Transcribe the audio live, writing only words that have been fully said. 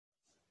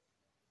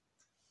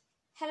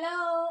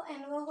Hello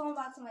and welcome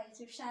back to my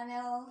YouTube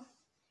channel.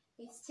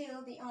 It's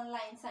still the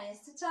online science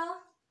tutor.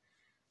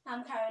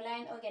 I'm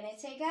Caroline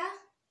Ogenetega,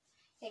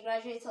 a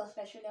graduate of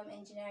Petroleum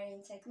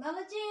Engineering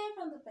Technology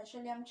from the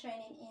Petroleum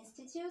Training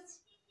Institute,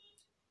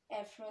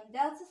 from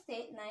Delta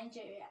State,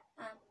 Nigeria,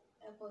 and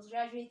a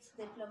postgraduate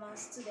diploma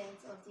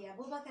student of the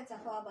Abubakar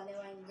Tafawa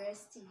Balewa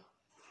University,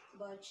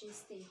 Bauchi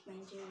State,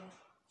 Nigeria.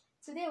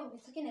 Today we'll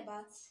be talking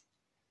about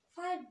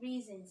 5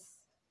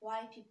 reasons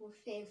why people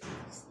fail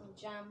physics in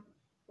Jamb,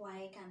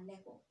 WAEC and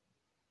NECO.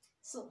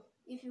 So,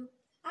 if you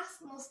ask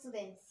most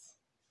students,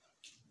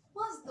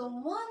 what's the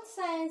one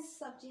science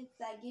subject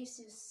that gives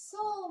you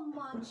so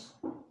much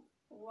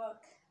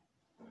work?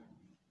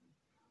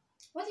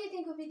 What do you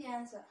think would be the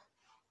answer?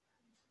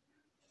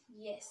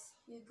 Yes,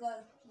 you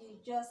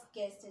just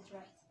guessed it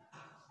right.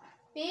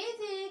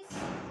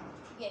 Physics.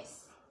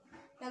 Yes,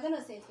 you're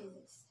gonna say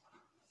physics.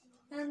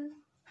 And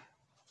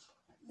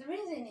the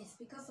reason is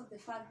because of the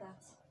fact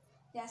that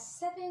there are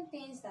certain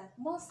things that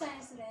most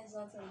science students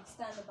don't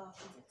understand about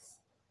physics.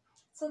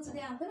 So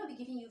today I'm going to be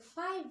giving you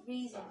 5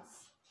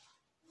 reasons,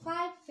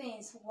 5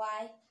 things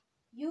why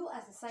you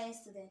as a science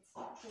student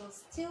will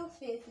still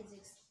fail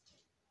physics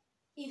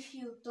if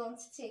you don't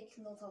take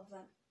note of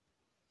them.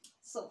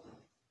 So,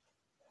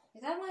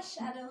 without much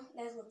ado,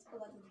 let's go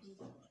over the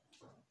video.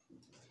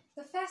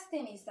 The first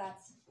thing is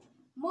that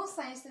most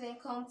science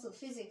students come to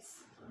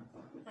physics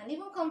and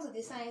even come to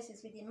the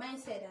sciences with the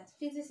mindset that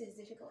physics is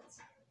difficult.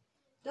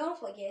 Don't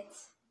forget,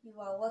 you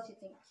are what you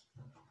think.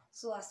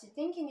 So as you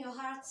think in your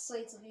heart, so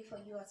it will be for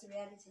you as a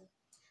reality.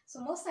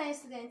 So most science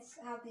students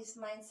have this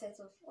mindset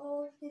of,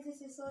 oh, physics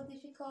is so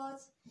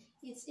difficult.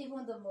 It's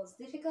even the most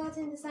difficult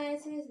in the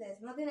sciences.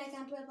 There's nothing I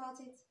can do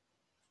about it.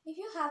 If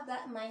you have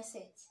that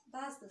mindset,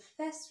 that's the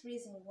first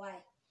reason why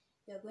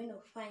you're going to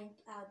find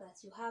out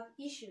that you have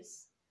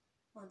issues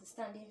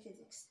understanding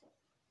physics.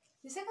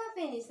 The second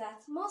thing is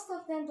that most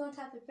of them don't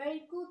have a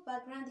very good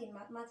background in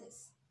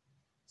mathematics.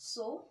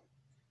 So,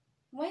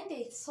 when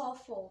they solve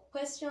for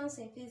questions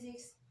in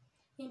physics,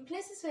 in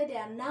places where they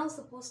are now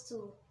supposed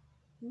to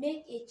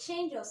make a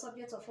change of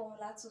subject or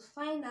formula to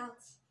find out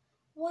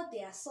what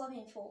they are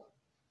solving for,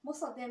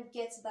 most of them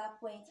get to that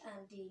point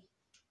and they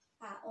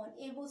are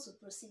unable to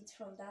proceed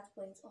from that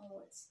point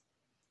onwards.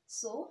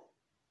 So,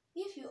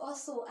 if you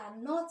also are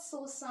not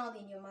so sound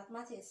in your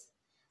mathematics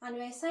and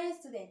you're a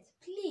science student,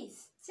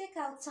 please take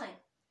out time.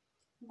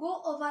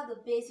 Go over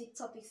the basic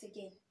topics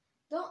again.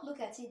 Don't look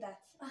at it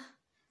that,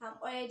 I'm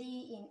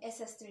already in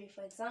SS3,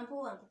 for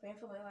example, I'm preparing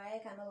for my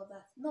WAEC and all of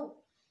that. No,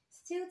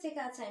 still take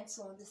our time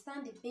to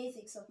understand the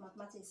basics of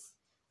mathematics.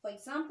 For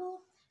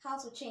example, how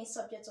to change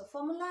subject or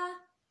formula,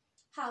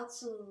 how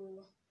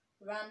to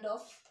round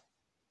off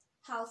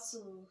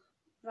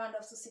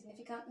to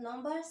significant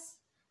numbers,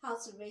 how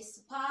to raise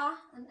to power,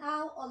 and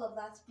how all of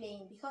that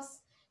playing, because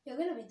you're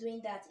going to be doing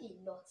that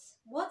a lot.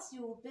 What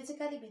you will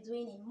basically be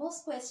doing in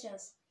most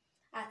questions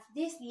at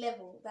this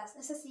level, that's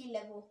SSE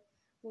level,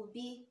 will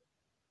be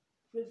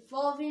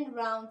revolving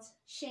around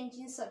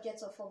changing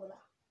subject or formula.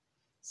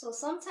 So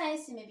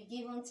sometimes you may be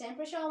given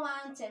temperature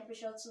 1,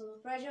 temperature 2,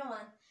 pressure 1,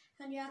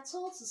 and you are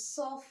told to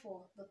solve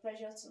for the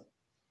pressure 2.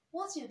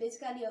 What you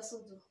basically also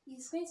do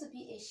is going to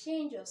be a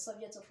change of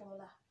subject or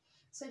formula.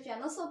 So if you are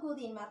not so good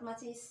in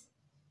mathematics,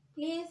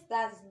 please,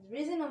 that's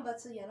reason number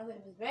 2, you're not going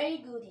to be very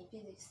good in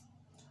physics.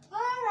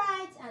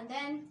 Alright, and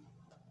then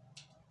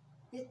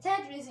the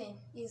third reason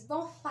is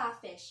not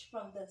far-fetched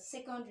from the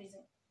second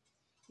reason.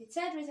 The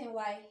third reason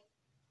why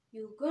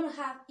you're going to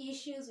have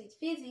issues with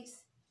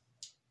physics,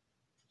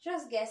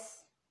 just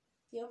guess.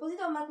 The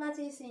opposite of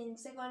mathematics in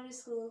secondary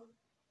school,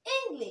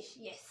 English.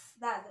 Yes,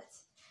 that's it.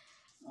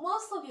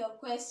 Most of your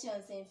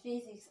questions in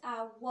physics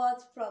are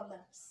word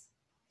problems.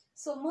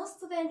 So most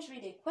students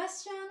read a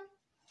question,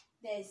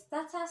 there is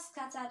data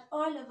scattered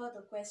all over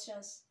the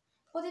questions,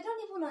 but they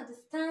don't even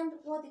understand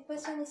what the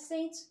question is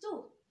saying to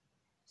do.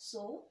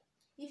 So,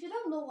 if you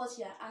don't know what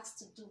you are asked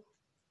to do,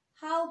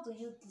 how do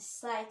you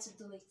decide to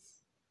do it?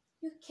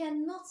 You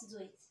cannot do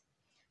it.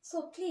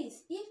 So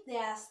please, if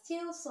there are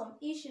still some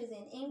issues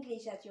in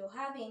English that you're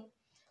having,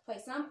 for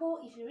example,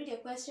 if you read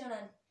a question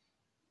and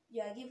you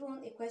are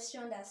given a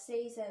question that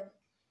says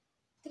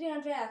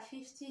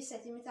 350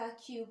 centimeter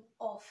cube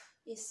of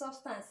a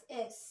substance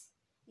X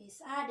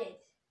is added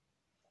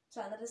to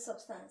another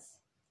substance,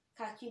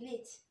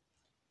 calculate.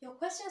 Your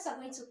questions are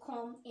going to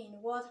come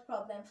in word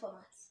problem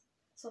format.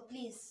 So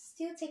please,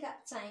 still take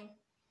up time,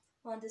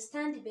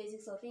 understand the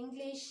basics of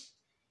English,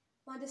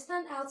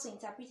 understand how to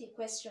interpret a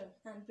question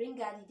and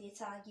bring out the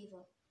data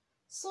given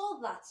so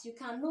that you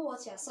can know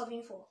what you are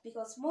solving for,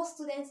 because most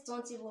students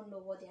don't even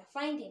know what they are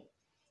finding.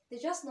 They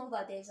just know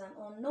that there is an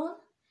unknown,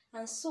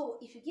 and so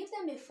if you give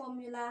them a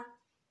formula,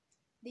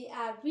 they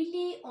are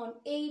really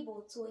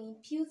unable to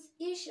impute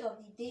each of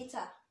the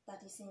data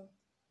that is in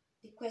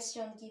the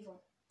question given.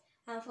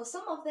 And for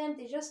some of them,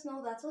 they just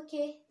know that,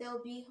 okay, there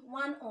will be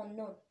one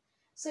unknown.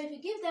 So if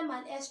you give them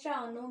an extra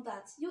unknown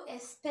that you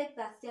expect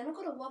that they are not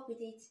going to work with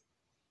it,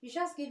 you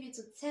just give it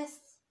to test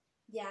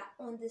their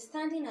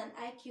understanding and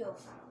IQ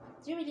of,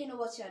 do you really know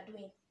what you are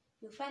doing?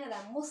 you'll find out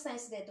that most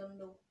science students don't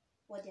know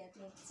what they are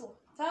doing. So,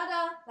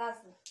 tada,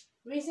 that's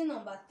the reason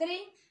number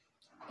 3.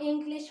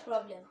 English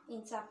problem,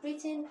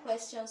 interpreting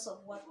questions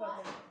of word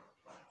problem.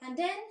 And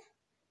then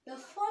the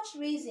 4th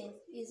reason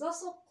is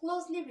also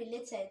closely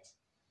related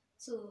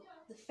to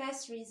the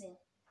first reason,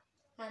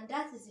 and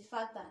that is the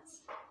fact that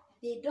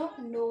they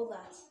don't know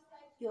that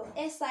your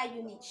SI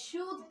unit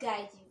should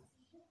guide you,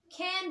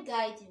 can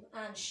guide you,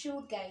 and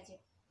should guide you.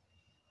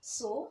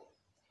 So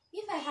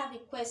if I have a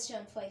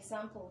question, for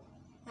example,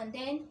 and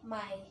then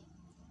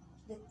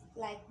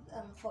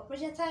for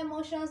projectile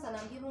motions, and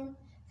I'm given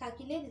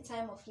calculate the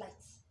time of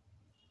light.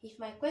 If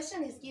my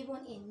question is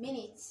given in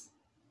minutes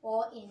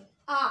or in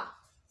hour,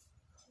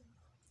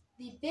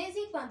 the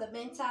basic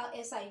fundamental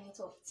SI unit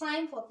of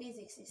time for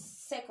physics is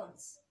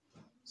seconds.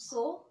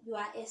 So you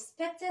are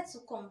expected to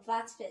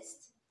convert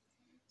first.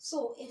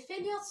 So a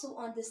failure to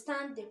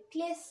understand the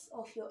place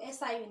of your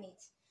SI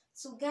unit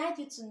to guide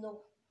you to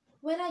know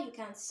whether you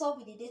can solve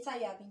with the data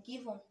you have been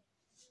given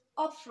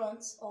up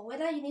front, or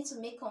whether you need to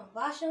make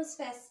conversions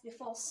first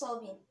before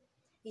solving,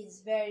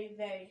 is very,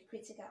 very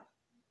critical.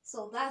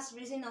 So that's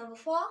reason number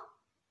 4.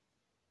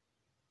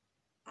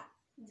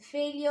 The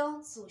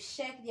failure to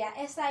check their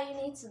SI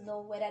unit to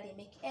know whether they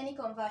make any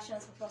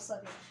conversions before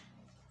solving.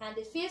 And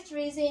the 5th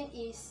reason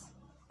is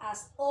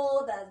as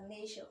old as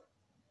nature.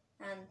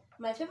 And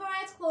my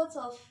favorite quote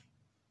of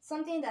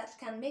something that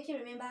can make you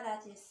remember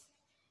that is,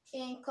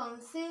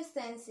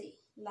 inconsistency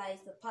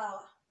lies the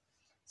power.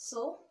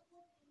 So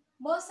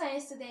most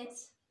science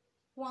students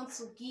want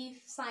to give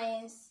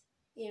science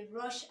a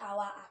rush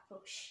hour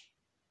approach,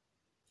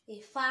 a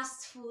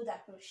fast food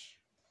approach.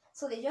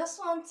 So they just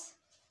want,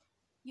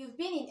 you've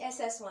been in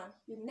SS1,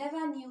 you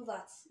never knew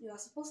that you are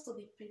supposed to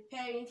be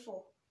preparing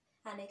for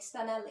an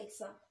external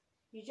exam.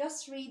 You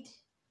just read,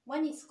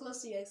 when it's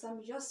close to your exam,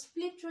 you just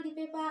flip through the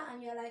paper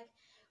and you're like,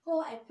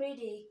 oh, I pray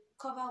they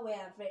cover where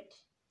I've read.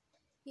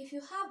 If you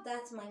have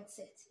that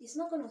mindset, it's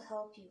not going to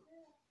help you.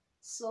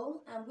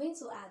 So I'm going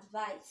to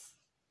advise,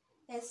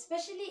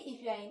 especially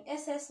if you are in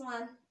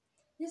SS1,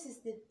 this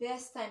is the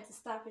best time to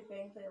start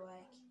preparing for your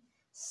work,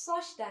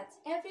 such that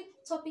every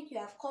topic you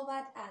have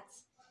covered at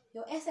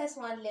your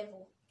SS1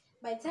 level,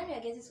 by the time you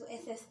are getting to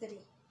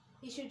SS3,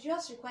 it should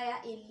just require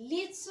a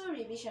little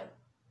revision.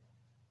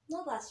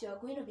 Not that you are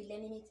going to be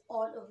learning it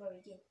all over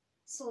again.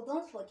 So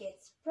don't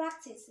forget,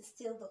 practice is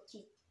still the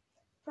key.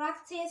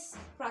 Practice,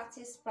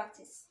 practice,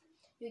 practice.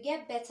 You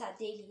get better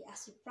daily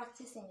as you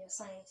practice in your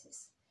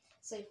sciences.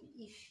 So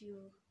if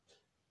you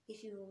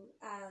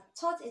are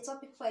taught a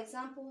topic, for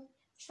example,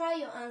 try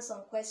your hands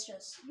on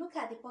questions. Look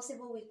at the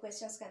possible way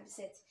questions can be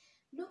set.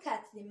 Look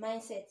at the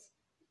mindset.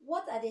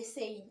 What are they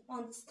saying?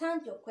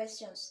 Understand your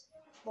questions.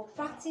 But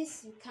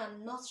practice, you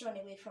cannot run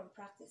away from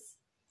practice.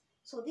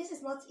 So this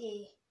is not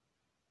to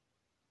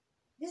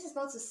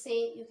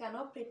say you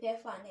cannot prepare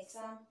for an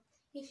exam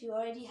if you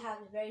already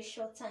have a very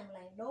short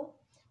timeline. No.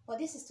 But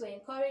this is to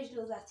encourage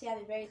those that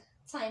have a very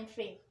time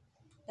frame,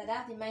 that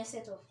have the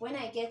mindset of, when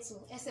I get to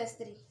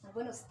SS3, I'm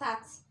going to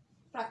start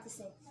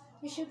practicing.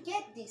 You should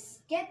get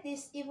this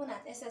even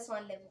at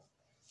SS1 level,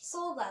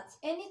 so that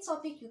any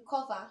topic you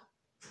cover,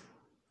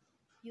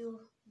 you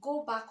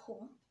go back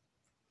home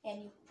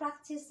and you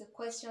practice the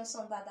questions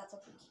on that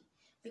topic,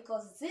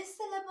 because this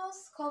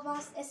syllabus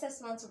covers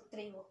SS1 to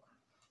 3 work.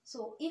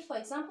 So if, for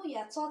example, you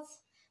are taught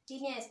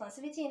linear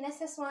expansivity in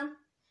SS1,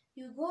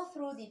 you go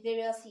through the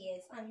various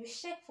years and you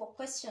check for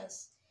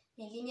questions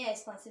in linear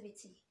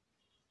expansivity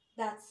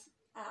that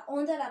are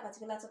under that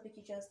particular topic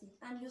you just did,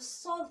 and you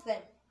solve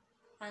them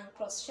and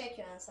cross-check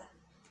your answer.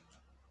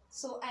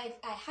 So I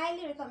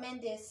highly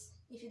recommend this.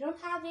 If you don't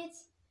have it,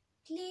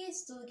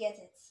 please do get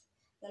it.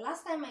 The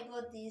last time I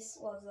got this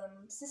was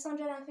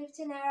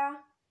 650 naira,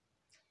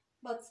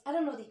 but I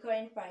don't know the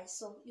current price,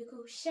 so you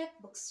could check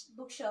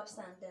bookshops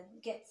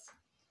and get.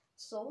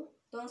 So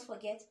don't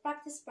forget,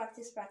 practice,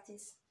 practice,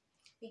 practice.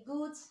 Be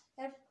good.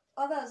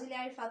 Other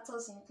auxiliary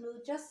factors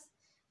include, just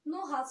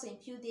know how to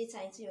input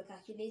data into your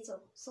calculator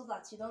so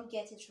that you don't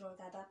get it wrong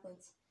at that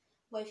point.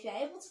 But if you are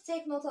able to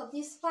take note of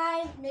these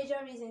 5 major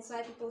reasons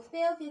why people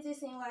fail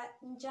physics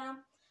in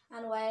Jamb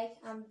and why,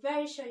 I'm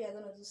very sure you're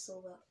going to do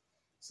so well.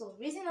 So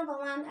reason number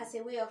 1, as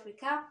a way of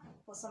recap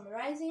for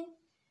summarizing,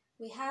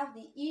 we have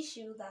the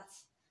issue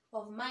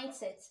of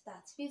mindset,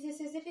 that physics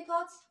is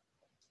difficult.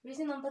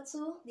 Reason number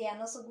 2, they are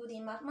not so good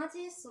in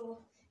mathematics,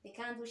 so they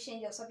can't do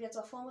change of subject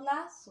or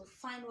formula, so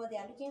find what they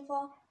are looking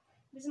for.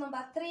 Reason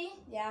number 3,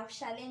 they have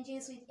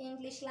challenges with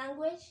English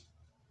language,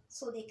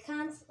 so they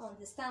can't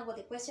understand what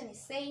the question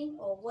is saying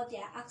or what they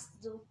are asked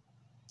to do.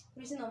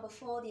 Reason number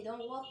 4, they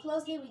don't work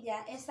closely with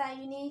their SI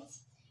unit.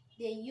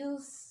 They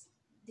use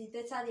the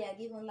data they are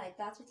given like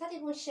that without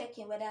even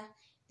checking whether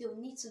they will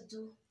need to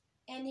do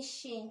any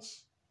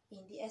change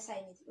in the SI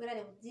unit, whether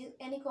they will do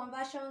any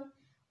conversion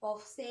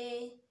of,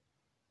 say,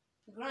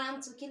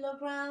 gram to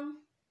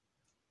kilogram,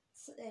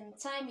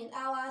 time in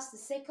hours to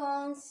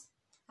seconds,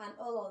 and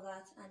all of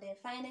that. And then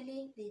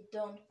finally, they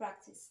don't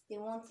practice. They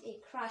want a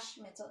crash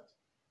method.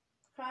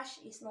 Crash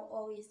is not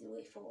always the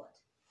way forward.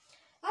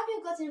 Have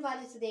you gotten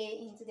value today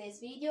in today's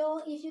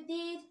video? If you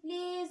did, please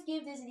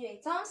give this video a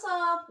thumbs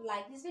up,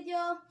 like this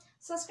video,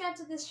 subscribe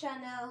to this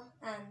channel,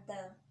 and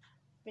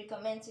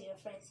recommend to your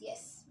friends.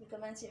 Yes,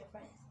 recommend to your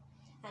friends.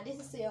 And this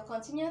is to your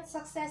continued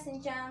success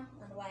in Jamb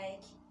and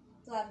WAEC.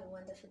 Do have a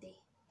wonderful day.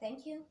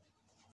 Thank you.